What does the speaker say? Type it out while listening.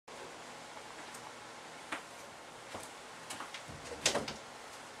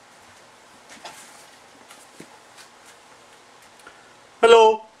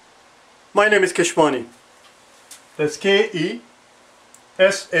Hello, my name is Keshwani. That's K-E-S-H-W-A-N-I,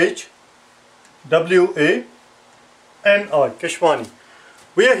 Keshwani.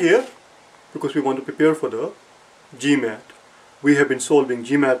 We are here because we want to prepare for the GMAT. We have been solving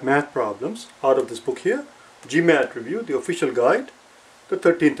GMAT math problems out of this book here, GMAT Review, the official guide, the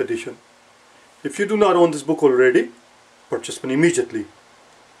 13th edition. If you do not own this book already, purchase one immediately.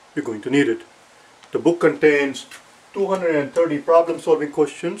 You're going to need it. The book contains 230 problem-solving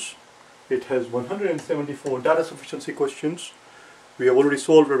questions. It has 174 data sufficiency questions. We have already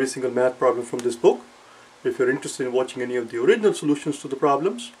solved every single math problem from this book. If you're interested in watching any of the original solutions to the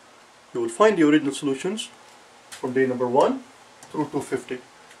problems, you will find the original solutions from day number 1 through 250.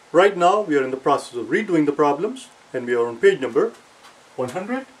 Right now, we are in the process of redoing the problems, and we are on page number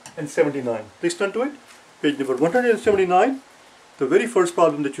 179. Please turn to it. Page number 179, the very first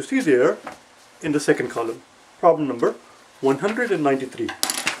problem that you see there in the second column. Problem number 193.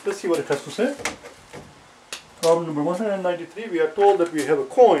 Let's see what it has to say. Problem number 193, we are told that we have a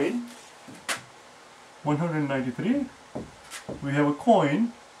coin. 193, we have a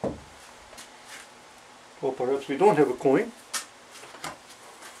coin, or perhaps we don't have a coin.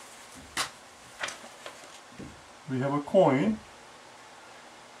 We have a coin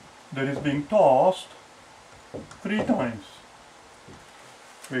that is being tossed 3 times.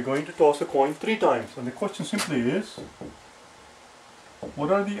 We're going to toss a coin 3 times, and the question simply is,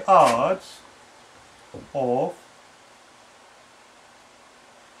 what are the odds of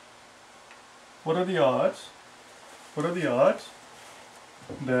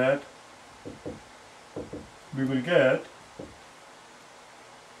that we will get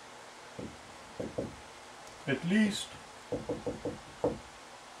at least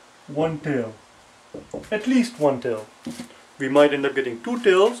one tail? At least one tail. We might end up getting 2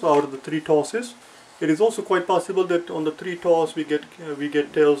 tails out of the 3 tosses. It is also quite possible that on the 3 tosses we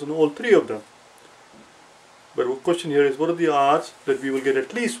get tails on all 3 of them. But the question here is, what are the odds that we will get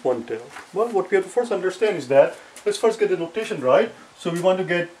at least one tail? Well, what we have to first understand is that, let's first get the notation right. So we want to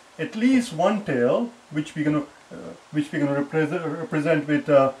get at least one tail, which we're going to represent with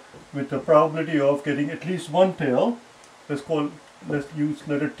the probability of getting at least one tail. Let's use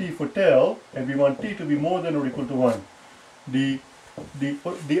letter T for tail, and we want T to be more than or equal to 1. The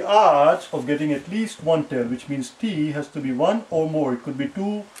odds of getting at least one tail, which means T has to be 1 or more. It could be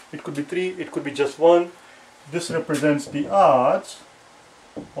 2, it could be 3, it could be just 1. This represents the odds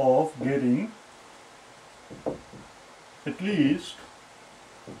of getting at least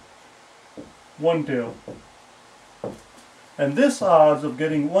one tail. And this odds of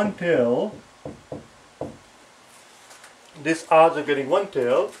getting one tail,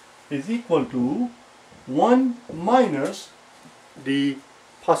 is equal to 1 minus the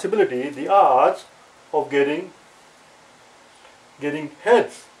possibility, the odds of getting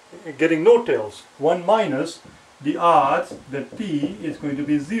heads, getting no tails. 1 minus the odds that T is going to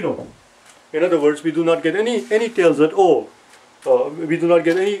be 0. In other words, we do not get any tails at all. We do not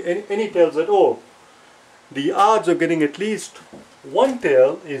get any tails at all. The odds of getting at least one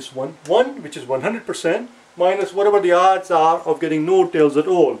tail is 1, which is 100%, minus whatever the odds are of getting no tails at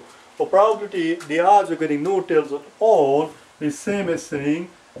all. For probability, the odds of getting no tails at all is same as saying,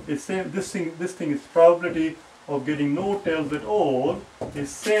 this thing is probability of getting no tails at all is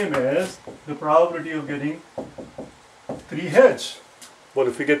same as the probability of getting 3 heads. Well,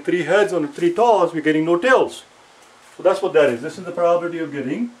 if we get 3 heads on the 3 toss, we're getting no tails. So that's what that is. This is the probability of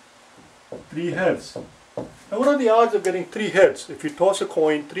getting 3 heads. Now, what are the odds of getting 3 heads? If you toss a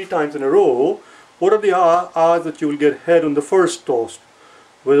coin 3 times in a row, what are the odds that you will get head on the first toss?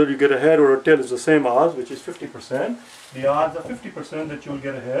 Whether you get a head or a tail is the same odds, which is 50%. The odds are 50% that you will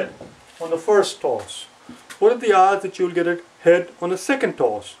get a head on the first toss. What are the odds that you will get a head on the second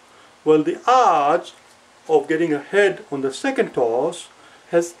toss? Well, the odds of getting a head on the second toss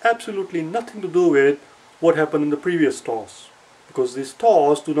has absolutely nothing to do with what happened in the previous toss, because these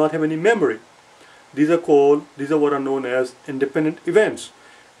tosses do not have any memory. These are what are known as independent events.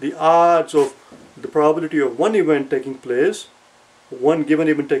 The odds of the probability of one event taking place, one given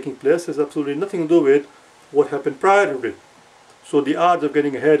event taking place, has absolutely nothing to do with what happened prior to it. So the odds of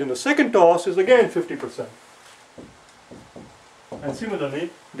getting a head in the second toss is again 50%. And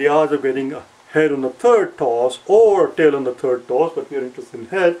similarly, the odds of getting a head on the third toss or tail on the third toss, but we are interested in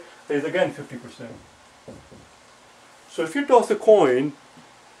head, is again 50%. So if you toss a coin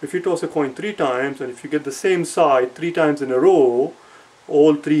 3 times, and if you get the same side 3 times in a row,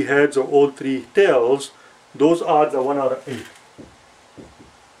 all 3 heads or all 3 tails, those odds are 1 out of 8.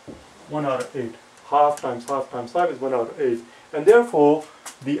 1 out of 8. Half times half is 1 out of 8. And therefore,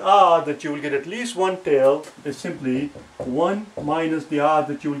 the odds that you will get at least one tail is simply 1 minus the odds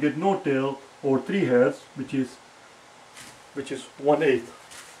that you will get no tail, or 3 heads, which is 1/8.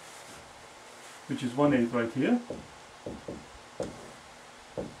 Which is 1/8 right here.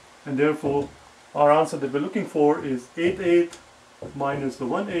 And therefore, our answer that we're looking for is 8/8 minus the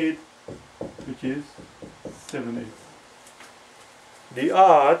 1/8, which is 7/8. The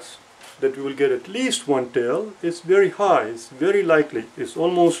odds that we will get at least one tail is very high, it's very likely, it's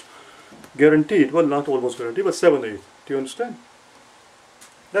almost guaranteed. Well, not almost guaranteed, but 7/8. Do you understand?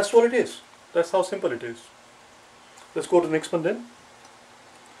 That's what it is. That's how simple it is. Let's go to the next one then.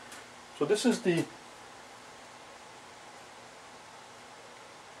 So this is the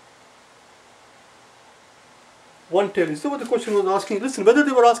one tail. Is that what the question was asking? Listen, whether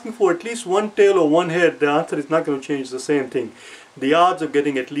they were asking for at least one tail or one head, the answer is not going to change. The same thing. The odds of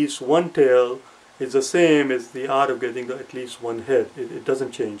getting at least one tail is the same as the odds of getting at least one head. It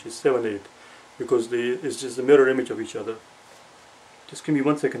doesn't change. It's 7/8 because it's just the mirror image of each other. Just give me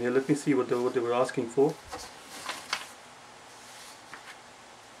 1 second here. Let me see what they were asking for.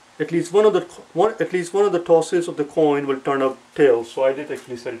 At least one of the tosses of the coin will turn up tails. So I did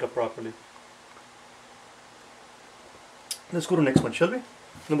actually set it up properly. Let's go to the next one, shall we?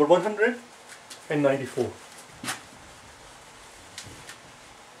 Number 194.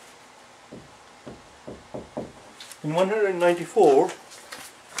 In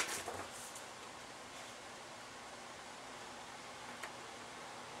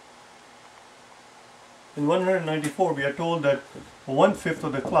 194, we are told that 1/5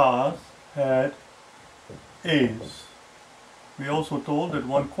 of the class had A's. We are also told that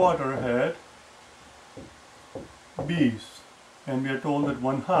 1/4 had B's. And we are told that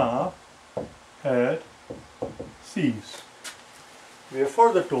 1/2 had C's. We are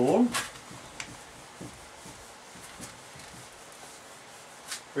further told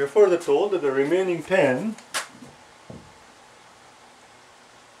that the remaining 10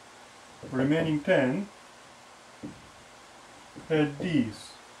 had D's.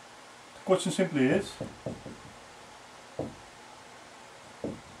 The question simply is,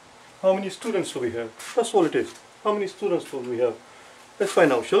 how many students do we have? That's all it is. How many students do we have? Let's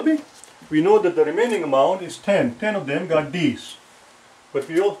find out, shall we? We know that the remaining amount is 10. 10 of them got D's. But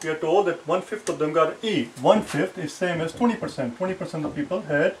we are told that 1/5 of them got E. 1/5 is same as 20%. 20% of people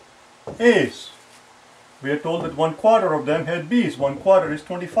had A's. We are told that 1/4 of them had B's. 1/4 is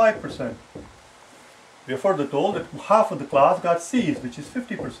 25%. We are further told that half of the class got C's, which is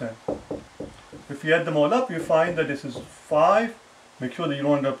 50%. If you add them all up, you find that this is 5. Make sure that you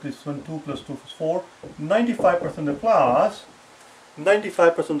round up this one. 2 plus 2 is 4. 95% of the class.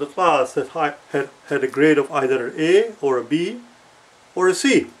 95% of the class had a grade of either an A or a B or a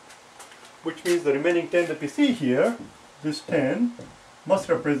C, which means the remaining 10 that we see here, this 10 must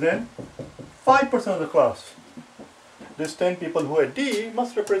represent 5% of the class. This 10 people who had D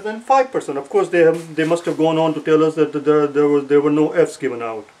must represent 5%. Of course, they must have gone on to tell us that there were no F's given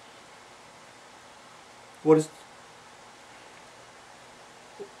out. What is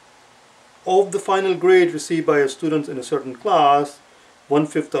of the final grade received by a student in a certain class?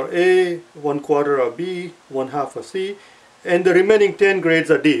 1/5 are A, 1/4 are B, 1/2 are C, and the remaining 10 grades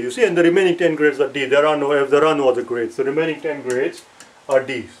are D. You see, and the remaining 10 grades are D. There are no F, there are no other grades. The remaining 10 grades are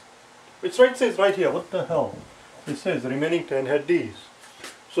D's. It says right here, what the hell? It says the remaining 10 had D's.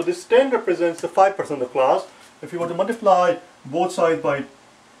 So this 10 represents the 5% of the class. If you were to multiply both sides by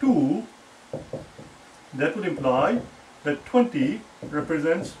 2, that would imply that 20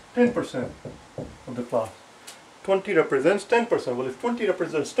 represents 10% of the class. 20 represents 10%. Well, if 20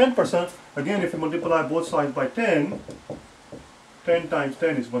 represents 10%, again, if you multiply both sides by 10, 10 times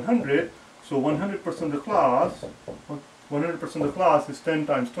 10 is 100. So 100% of the class, 100% of the class is 10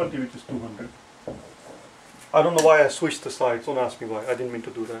 times 20, which is 200. I don't know why I switched the sides. Don't ask me why. I didn't mean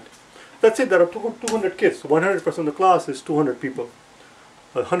to do that. Let's say there are 200 kids. 100% of the class is 200 people.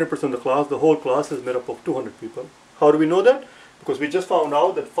 100% of the class, the whole class is made up of 200 people. How do we know that? Because we just found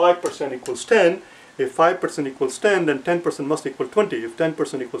out that 5% equals 10. If 5% equals 10, then 10% must equal 20. If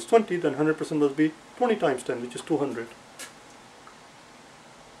 10% equals 20, then 100% must be 20 times 10, which is 200.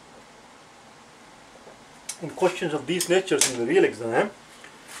 In questions of these natures in the real exam,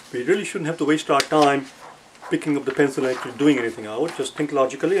 we really shouldn't have to waste our time picking up the pencil and actually doing anything out. Just think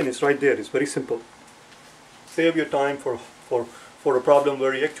logically, and it's right there. It's very simple. Save your time for a problem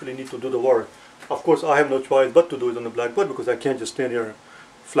where you actually need to do the work. Of course, I have no choice but to do it on the blackboard, because I can't just stand here and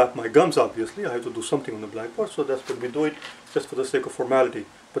flap my gums, obviously. I have to do something on the blackboard, so that's what we do it, just for the sake of formality.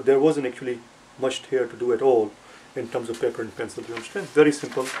 But there wasn't actually much here to do at all in terms of paper and pencil. Do you understand? Very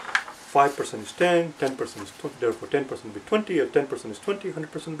simple. 5% is 10, 10% is 20, therefore 10% will be 20, if 10% is 20,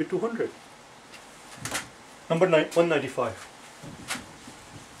 100% will be 200. Number 195.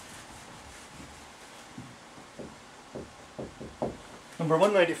 Number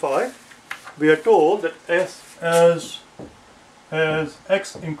 195, we are told that as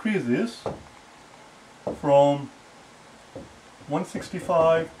x increases from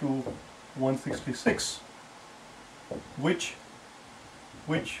 165 to 166, which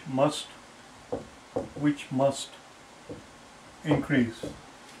must increase.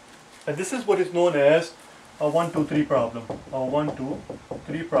 And this is what is known as a 1, 2, 3 problem. A 1, 2,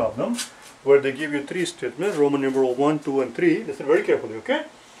 3 problem, where they give you 3 statements, Roman numeral 1, 2, and 3. Listen very carefully, okay?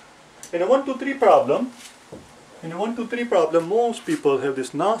 In a 1, 2, 3 problem, most people have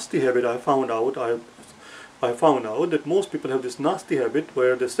this nasty habit. I found out that most people have this nasty habit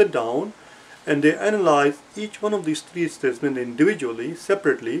where they sit down and they analyze each one of these 3 statements individually,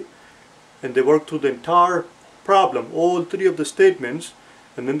 separately, and they work through the entire problem, all 3 of the statements,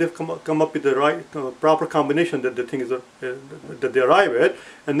 and then they've come up with the right proper combination that they think is that they arrive at,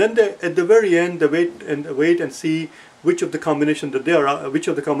 and then they, at the very end, they wait and see which of the combination that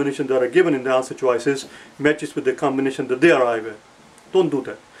are given in the answer choices matches with the combination that they arrive at. Don't do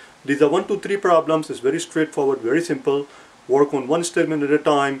that. These are 1, 2, 3 problems. It's very straightforward, very simple. Work on one statement at a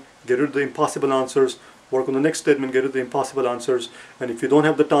time, get rid of the impossible answers, work on the next statement, get rid of the impossible answers, and if you don't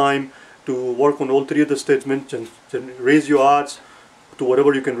have the time to work on all 3 of the statements, then raise your odds to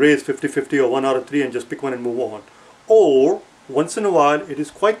whatever you can raise, 50-50 or 1 out of 3, and just pick one and move on. Or once in a while it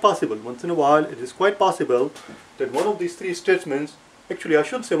is quite possible that one of these 3 statements, actually I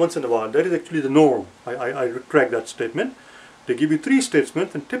should say once in a while, that is actually the norm. I retract that statement. They give you 3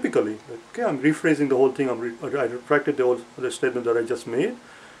 statements, and typically, okay, I'm rephrasing the whole thing, I retracted the statement that I just made.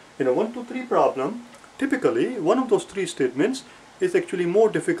 In a 1, 2, 3 problem, typically one of those 3 statements is actually more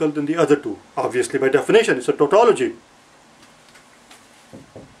difficult than the other 2. Obviously, by definition, it's a tautology.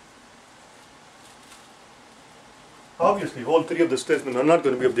 Obviously, all 3 of the statements are not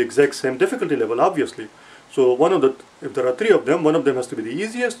going to be of the exact same difficulty level, obviously. So if there are 3 of them, one of them has to be the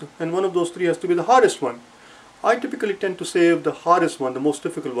easiest, and one of those 3 has to be the hardest one. I typically tend to save the hardest one, the most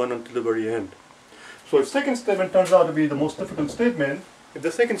difficult one, until the very end. So if second statement turns out to be the most difficult statement, if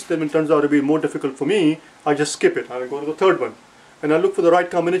the second statement turns out to be more difficult for me, I just skip it. I go to the third one. And I look for the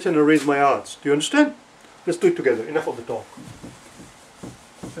right combination and raise my odds. Do you understand? Let's do it together. Enough of the talk.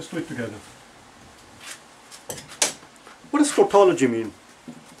 Let's do it together. What does tautology mean?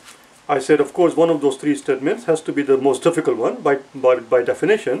 I said, of course, one of those 3 statements has to be the most difficult one by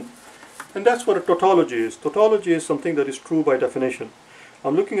definition. And that's what a tautology is. Tautology is something that is true by definition.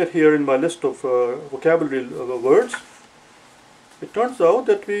 I'm looking at here in my list of vocabulary words. It turns out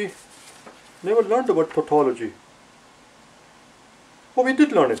that we never learned about tautology. Oh, we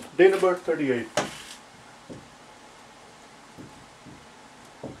did learn it. Day number 38.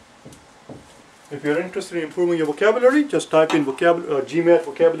 If you're interested in improving your vocabulary, just type in GMAT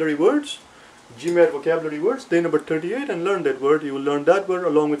vocabulary words. GMAT vocabulary words, day number 38, and learn that word. You will learn that word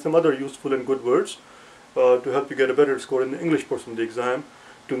along with some other useful and good words to help you get a better score in the English portion of the exam.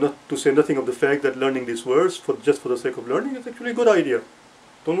 To say nothing of the fact that learning these words just for the sake of learning is actually a good idea.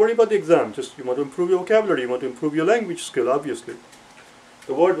 Don't worry about the exam. Just you want to improve your vocabulary, you want to improve your language skill, obviously.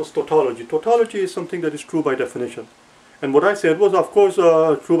 The word was tautology. Tautology is something that is true by definition. And what I said was, of course,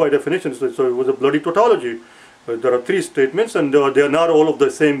 true by definition. So it was a bloody tautology. There are 3 statements, and they are not all of the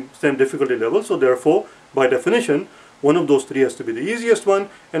same difficulty level. So therefore, by definition, one of those 3 has to be the easiest one,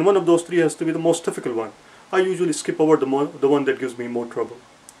 and one of those 3 has to be the most difficult one. I usually skip over the one that gives me more trouble,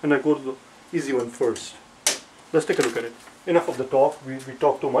 and I go to the easy one first. Let's take a look at it. Enough of the talk. We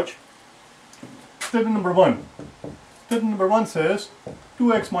talk too much. Statement number 1. Statement number 1 says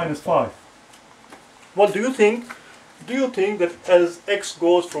 2x minus 5. Well, do you think that as x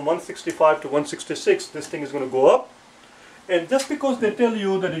goes from 165 to 166, this thing is going to go up? And just because they tell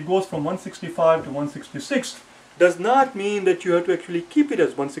you that it goes from 165 to 166 does not mean that you have to actually keep it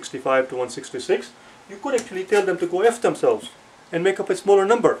as 165 to 166. You could actually tell them to go F themselves and make up a smaller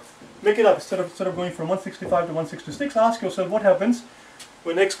number. Make it up. Instead of going from 165 to 166, ask yourself what happens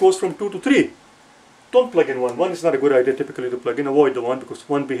when x goes from 2 to 3. Don't plug in 1. 1 is not a good idea typically to plug in. Avoid the 1 because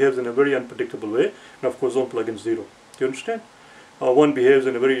 1 behaves in a very unpredictable way. And of course, don't plug in 0. Do you understand? 1 behaves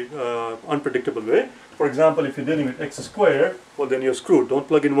in a very unpredictable way. For example, if you're dealing with x squared, well then you're screwed. Don't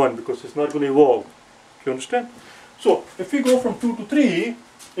plug in 1 because it's not going to evolve. Do you understand? So, if you go from 2 to 3,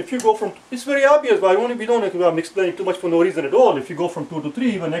 it's very obvious, but we don't have to explain too much for no reason at all. If you go from 2 to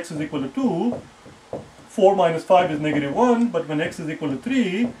 3, when x is equal to 2, 4 minus 5 is negative 1, but when x is equal to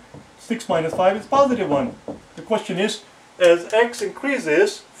 3, 6 minus 5 is positive 1. The question is, as x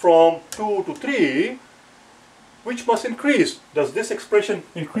increases from 2 to 3, which must increase? Does this expression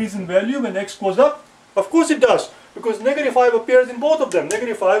increase in value when x goes up? Of course it does, because negative 5 appears in both of them.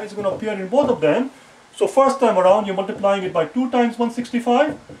 Negative 5 is going to appear in both of them. So first time around you're multiplying it by 2 times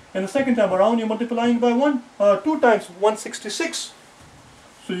 165, and the second time around you're multiplying by 2 times 166.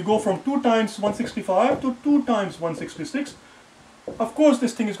 So you go from 2 times 165 to 2 times 166. Of course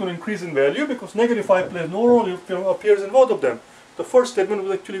this thing is going to increase in value because negative 5 plays no role, it appears in both of them. The first statement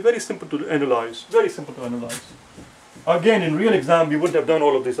was actually very simple to analyze. Very simple to analyze. Again, in real exam we wouldn't have done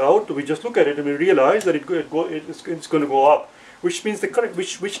all of this out. We just look at it and we realize that it's going to go up, which means the correct,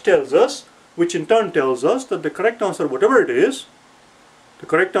 which in turn tells us that the correct answer, whatever it is,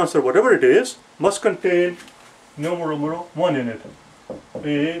 must contain numeral 1 in it.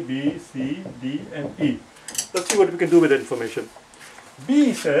 A, B, C, D, and E. Let's see what we can do with that information.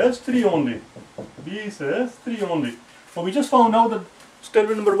 B says 3 only. B says 3 only. Well, we just found out that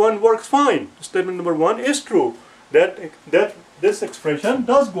statement number 1 works fine. Statement number 1 is true. That this expression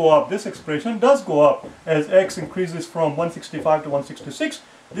does go up. This expression does go up as x increases from 165 to 166.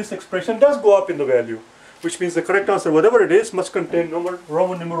 This expression does go up in the value, which means the correct answer, whatever it is, must contain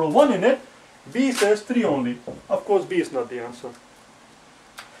Roman numeral 1 in it. B says 3 only. Of course, B is not the answer.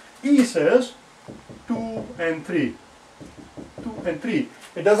 E says 2 and 3. 2 and 3.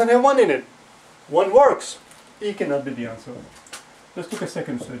 It doesn't have 1 in it. 1 works. E cannot be the answer. Let's look at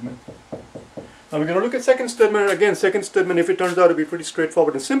second statement. Now we're going to look at second statement. Again, second statement, if it turns out to be pretty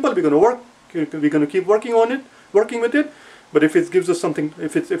straightforward and simple, we're going to keep working on it, working with it. But if it gives us something,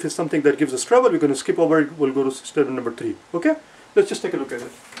 if it's something that gives us trouble, we're going to skip over it. We'll go to statement number 3. Okay? Let's just take a look at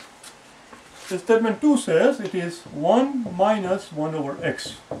it. So statement 2 says it is 1 minus 1 over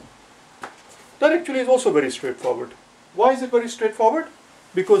x. That actually is also very straightforward. Why is it very straightforward?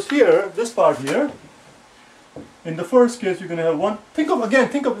 Because here, this part here, in the first case, you're going to have 1.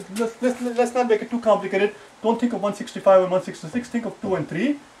 Let's not make it too complicated. Don't think of 165 and 166. Think of 2 and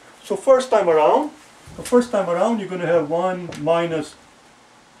 3. So first time around, you're going to have 1 minus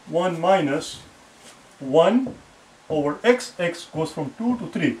 1 over x. X goes from 2 to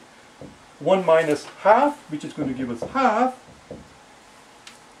 3. 1 minus half, which is going to give us half.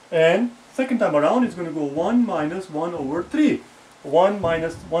 And second time around, it's going to go 1 minus 1 over 3. 1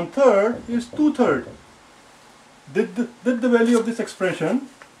 minus 1/3 is 2/3. Did the value of this expression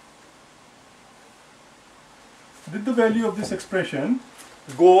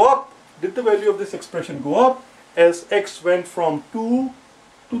go up? Did the value of this expression go up as x went from 2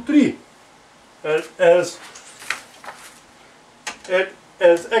 to 3? As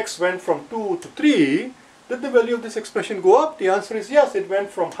x went from 2 to 3, did the value of this expression go up? The answer is yes. It went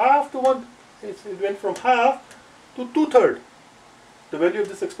from half to 1. It went from half to 2/3. The value of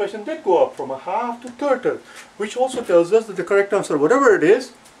this expression did go up from a half to 2/3, which also tells us that the correct answer, whatever it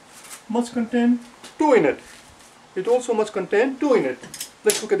is, must contain 2 in it. It also must contain 2 in it.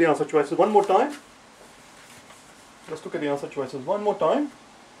 Let's look at the answer choices one more time.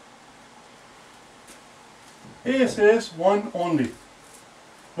 A says 1 only.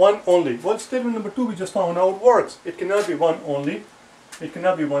 1 only. Well, statement number 2 we just found out works. It cannot be 1 only. It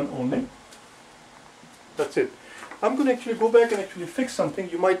cannot be 1 only. That's it. I'm going to actually go back and actually fix something.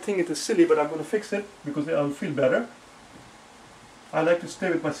 You might think it is silly, but I'm going to fix it because I will feel better. I like to stay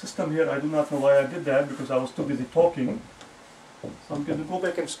with my system here. I do not know why I did that, because I was too busy talking. So I'm going to go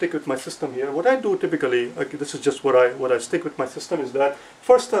back and stick with my system here. What I do typically, this is just what I stick with my system, is that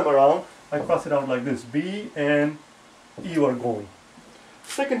first time around I cross it out like this. B and E are gone.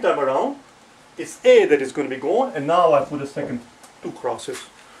 Second time around, it's A that is going to be gone, and now I put a second 2 crosses.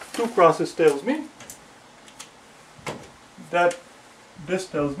 2 crosses tells me that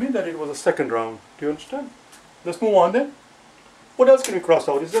it was a second round. Do you understand? Let's move on then. What else can we cross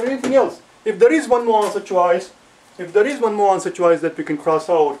out? Is there anything else? If there is one more answer choice, that we can cross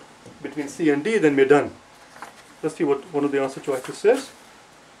out between C and D, then we're done. Let's see what one of the answer choices says.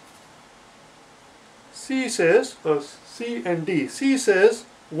 C says, C and D. C says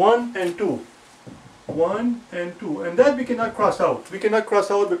 1 and 2. 1 and 2. And that we cannot cross out. We cannot cross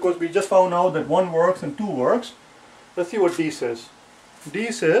out because we just found out that 1 works and 2 works. Let's see what D says.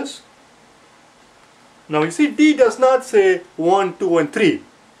 D says, now you see, D does not say 1, 2 and 3.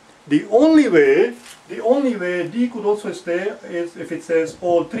 The only way D could also stay is if it says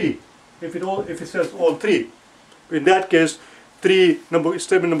all 3. If it says all 3. In that case,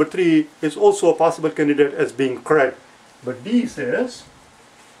 statement number 3 is also a possible candidate as being correct. But D says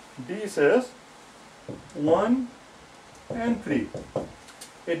 1 and 3.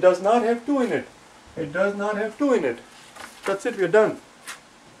 It does not have 2 in it. That's it, we are done.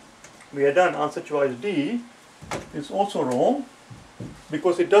 Answer choice D is also wrong.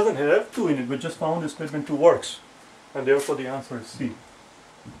 because it doesn't have 2 in it. We just found the statement 2 works, and therefore the answer is C.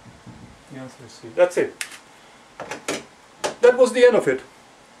 The answer is C. That's it. That was the end of it.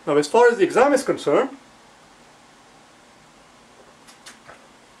 Now as far as the exam is concerned,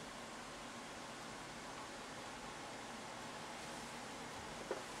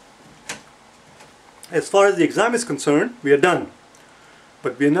 we are done.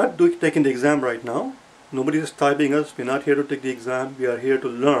 But we are not taking the exam right now. Nobody is typing us. We are not here to take the exam. We are here to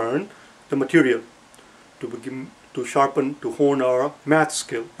learn the material, to sharpen, to hone our math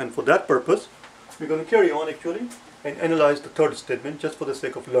skill. And for that purpose, we're going to carry on actually and analyze the third statement just for the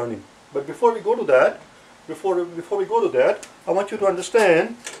sake of learning. But before we go to that, I want you to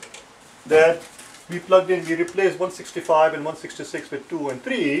understand that we replaced 165 and 166 with 2 and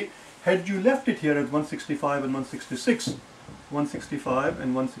 3. Had you left it here at 165 and 166, 165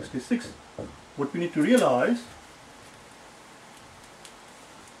 and 166, what we need to realize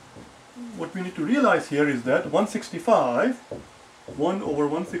here is that 165, 1 over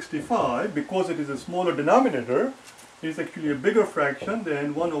 165, because it is a smaller denominator, is actually a bigger fraction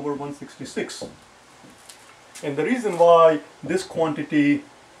than 1 over 166. And the reason why this quantity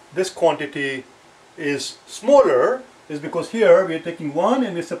is smaller is because here we are taking 1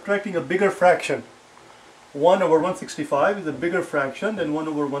 and we are subtracting a bigger fraction. 1 over 165 is a bigger fraction than 1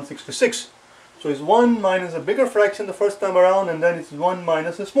 over 166. So it's 1 minus a bigger fraction the first time around, and then it's 1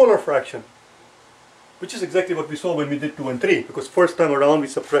 minus a smaller fraction, which is exactly what we saw when we did 2 and 3, because first time around we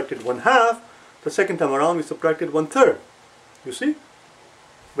subtracted 1/2, the second time around we subtracted 1/3. You see?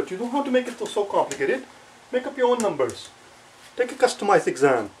 But you don't have to make it so complicated. Make up your own numbers. Take a customized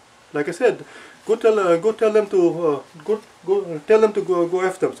exam. Like I said, go tell them to go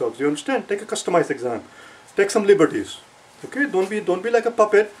F themselves. You understand? Take a customized exam. Take some liberties. Okay? Don't be like a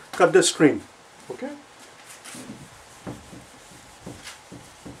puppet. Cut the string. Okay?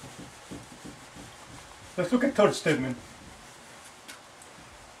 Let's look at third statement.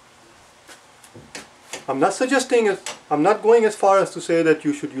 I'm not going as far as to say that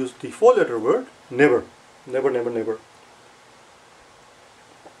you should use the 4-letter word. Never. Never, never, never.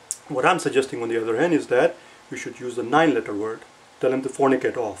 What I'm suggesting on the other hand is that you should use the 9-letter word. Tell them to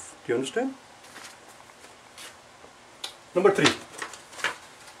fornicate off. Do you understand? Number 3.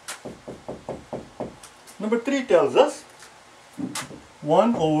 Number 3 tells us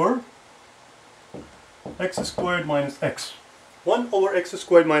 1 over x squared minus x. 1 over x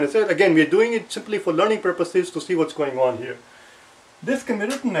squared minus x. Again, we are doing it simply for learning purposes to see what's going on here. This can be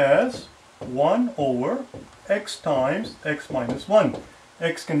written as 1 over x times x minus 1.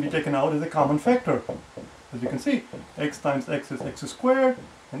 X can be taken out as a common factor. As you can see, x times x is x squared,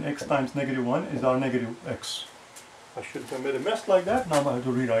 and x times negative 1 is our negative x. I shouldn't have made a mess like that. Now I have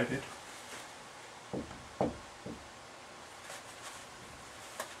to rewrite it.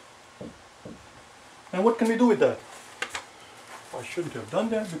 And what can we do with that? I shouldn't have done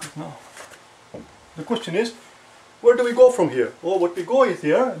that because now the question is, where do we go from here? Well, what we go is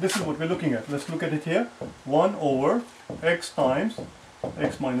here. This is what we're looking at. Let's look at it here. 1 over x times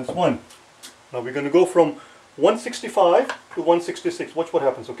x minus 1. Now we're going to go from 165 to 166. Watch what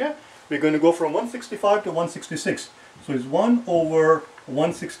happens, okay? We're going to go from 165 to 166. So it's 1 over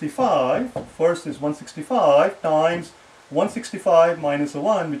 165. First is 165 times 165 minus a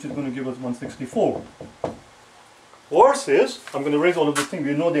 1, which is going to give us 164. Versus, I'm going to erase all of this thing.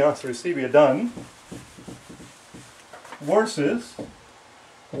 We know the answer is C. We are done. Versus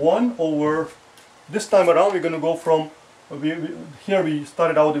 1 over, this time around we're going to go from, here we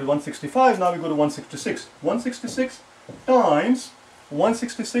started out with 165, now we go to 166. 166 times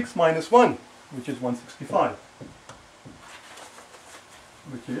 166 minus 1, which is 165.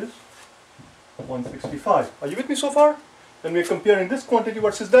 Which is 165. Are you with me so far? And we're comparing this quantity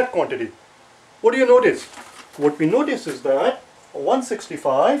versus that quantity. What do you notice? What we notice is that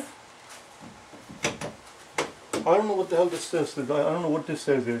 165, I don't know what the hell this says. I don't know what this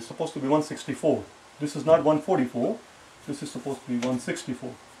says here. It's supposed to be 164. This is not 144. This is supposed to be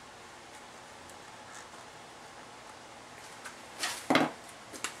 164.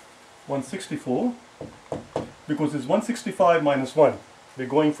 Because it's 165 minus 1. We're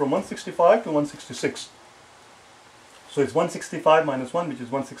going from 165 to 166. So it's 165 minus 1, which is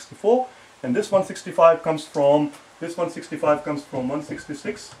 164. And this 165 comes from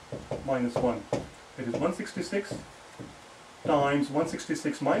 166 minus 1. It is 166 times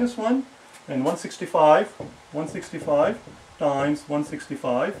 166 minus 1, and 165 times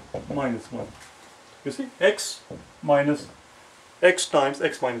 165 minus 1. You see, x times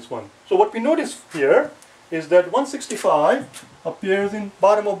x minus 1. So what we notice here is that 165 appears in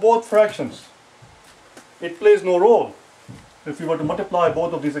bottom of both fractions. It plays no role. If we were to multiply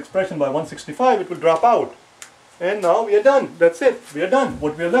both of these expressions by 165, it will drop out. And now we are done. That's it. We are done.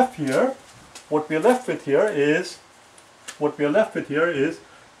 What we are left with here is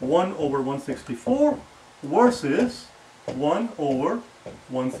 1 over 164 versus 1 over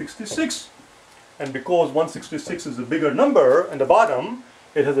 166. And because 166 is a bigger number in the bottom,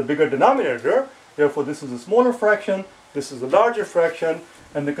 it has a bigger denominator. Therefore, this is a smaller fraction, this is a larger fraction,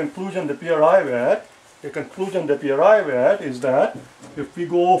 and the conclusion that we arrive at is that if we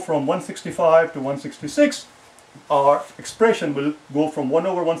go from 165 to 166, our expression will go from 1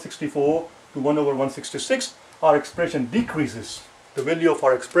 over 164 to 1 over 166. Our expression decreases. The value of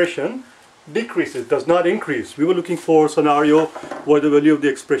our expression decreases, does not increase. We were looking for a scenario where the value of the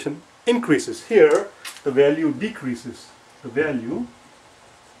expression increases. Here, the value decreases. The value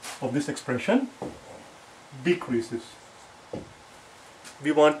of this expression decreases.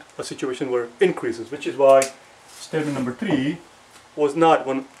 We want a situation where it increases, which is why statement number 3 was not,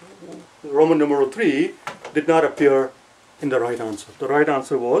 when Roman numeral 3 did not appear in the right answer. The right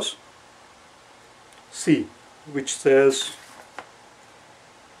answer was C, which says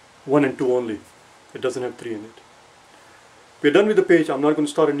 1 and 2 only. It doesn't have 3 in it. We're done with the page. I'm not going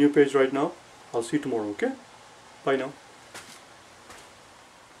to start a new page right now. I'll see you tomorrow, okay? Bye now.